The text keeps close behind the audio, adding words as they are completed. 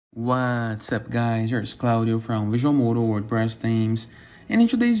What's up guys, here's Claudio from Visual Modo WordPress themes, and in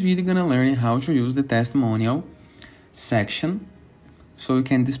today's video you're gonna learn how to use the testimonial section so you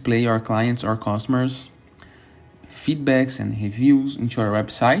can display your clients or customers feedbacks and reviews into your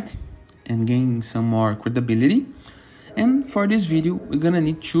website and gain some more credibility. And for this video we're gonna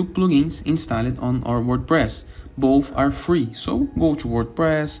need two plugins installed on our WordPress. Both are free, so go to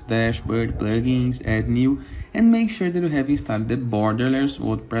WordPress, dashboard, plugins, add new, and make sure that you have installed the Borderless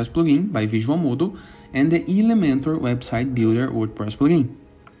WordPress plugin by Visual Modo and the Elementor website builder WordPress plugin.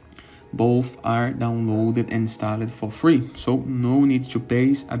 Both are downloaded and installed for free, so no need to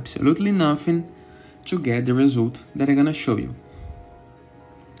pay absolutely nothing to get the result that I'm gonna show you.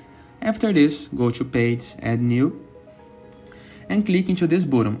 After this, go to Page, Add New, and click into this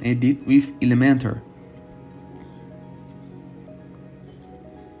button, Edit with Elementor.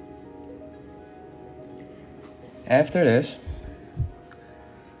 After this,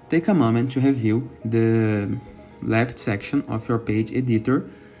 take a moment to review the left section of your page editor.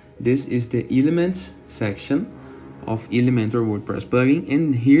 This is the Elements section of Elementor WordPress plugin,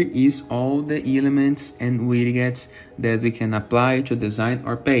 and here is all the elements and widgets that we can apply to design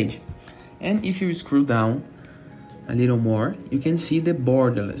our page. And if you scroll down a little more, you can see the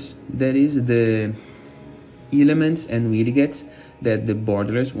Borderless. That is the elements and widgets that the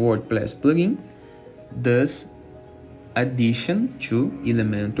Borderless WordPress plugin does addition to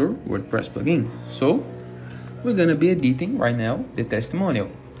Elementor WordPress plugin. So we're gonna be editing right now the testimonial.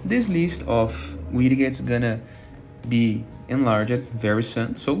 This list of widgets gonna be enlarged very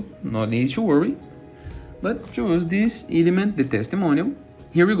soon, so no need to worry. But to use this element, the testimonial,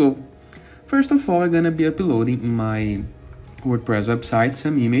 here we go. First of all, I'm gonna be uploading in my WordPress website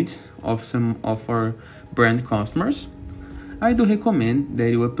some images of some of our brand customers. I do recommend that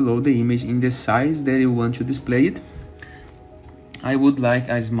you upload the image in the size that you want to display it. I would like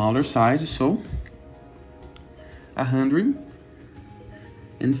a smaller size, so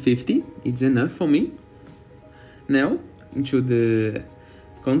 150 is enough for me. Now, into the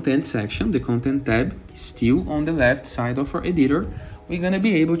content section, the content tab, still on the left side of our editor, we're gonna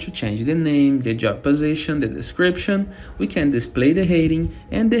be able to change the name, the job position, the description. We can display the rating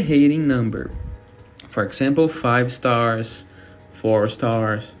and the rating number. For example, 5 stars, 4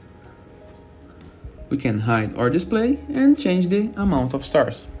 stars. We can hide or display and change the amount of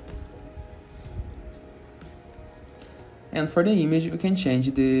stars. And for the image, you can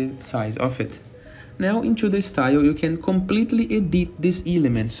change the size of it. Now into the style, you can completely edit this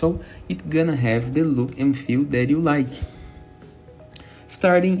element, so it's gonna have the look and feel that you like.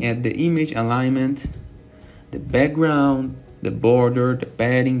 Starting at the image alignment, the background, the border, the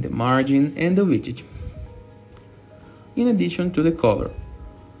padding, the margin, and the widget. In addition to the color.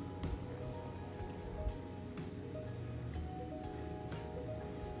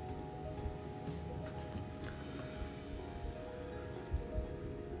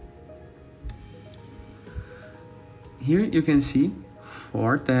 Here you can see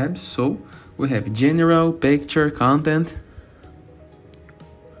 4 tabs, so we have general, picture, content,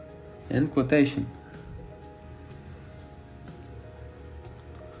 and quotation.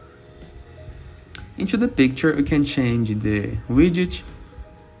 Into the picture, you can change the widget,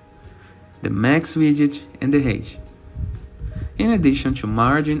 the max widget, and the age, in addition to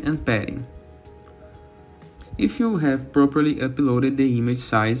margin and padding. If you have properly uploaded the image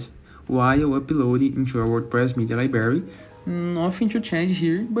size while uploading into your WordPress media library, nothing to change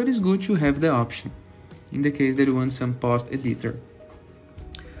here, but it's good to have the option in the case that you want some post editor.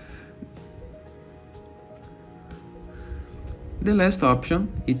 The last option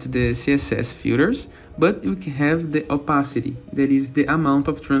is the CSS filters, but you can have the opacity, that is the amount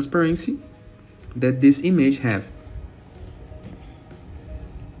of transparency that this image have.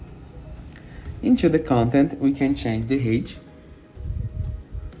 Into the content, we can change the age.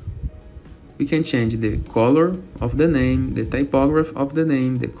 We can change the color of the name, the typography of the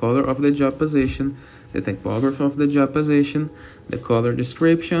name, the color of the job position, the typography of the job position, the color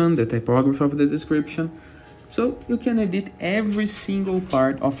description, the typography of the description. So you can edit every single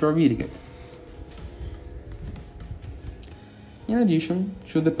part of your widget. In addition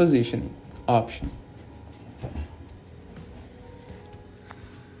to the positioning option.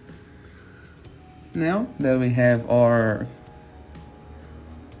 Now that we have our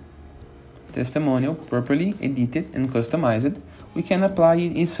testimonial properly edited and customized, we can apply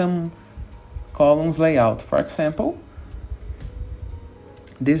it in some columns layout. For example,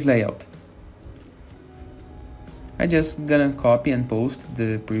 this layout. I just gonna copy and post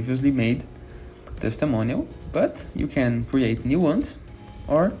the previously made testimonial, but you can create new ones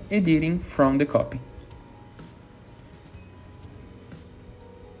or editing from the copy.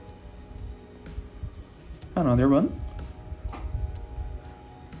 another one.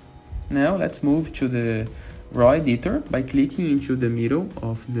 Now let's move to the raw editor by clicking into the middle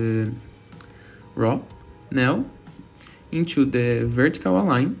of the raw. Now into the vertical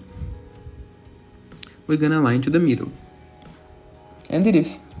align, we're gonna align to the middle. And it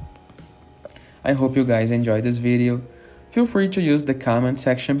is. I hope you guys enjoyed this video. Feel free to use the comment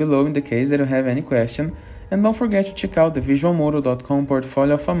section below in the case that you have any question. And don't forget to check out the visualmodo.com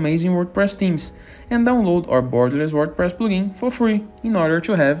portfolio of amazing WordPress themes and download our Borderless WordPress plugin for free in order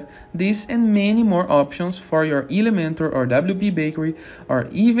to have this and many more options for your Elementor or WP Bakery or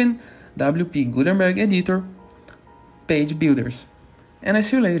even WP Gutenberg editor page builders. And I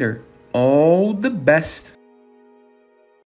see you later. All the best!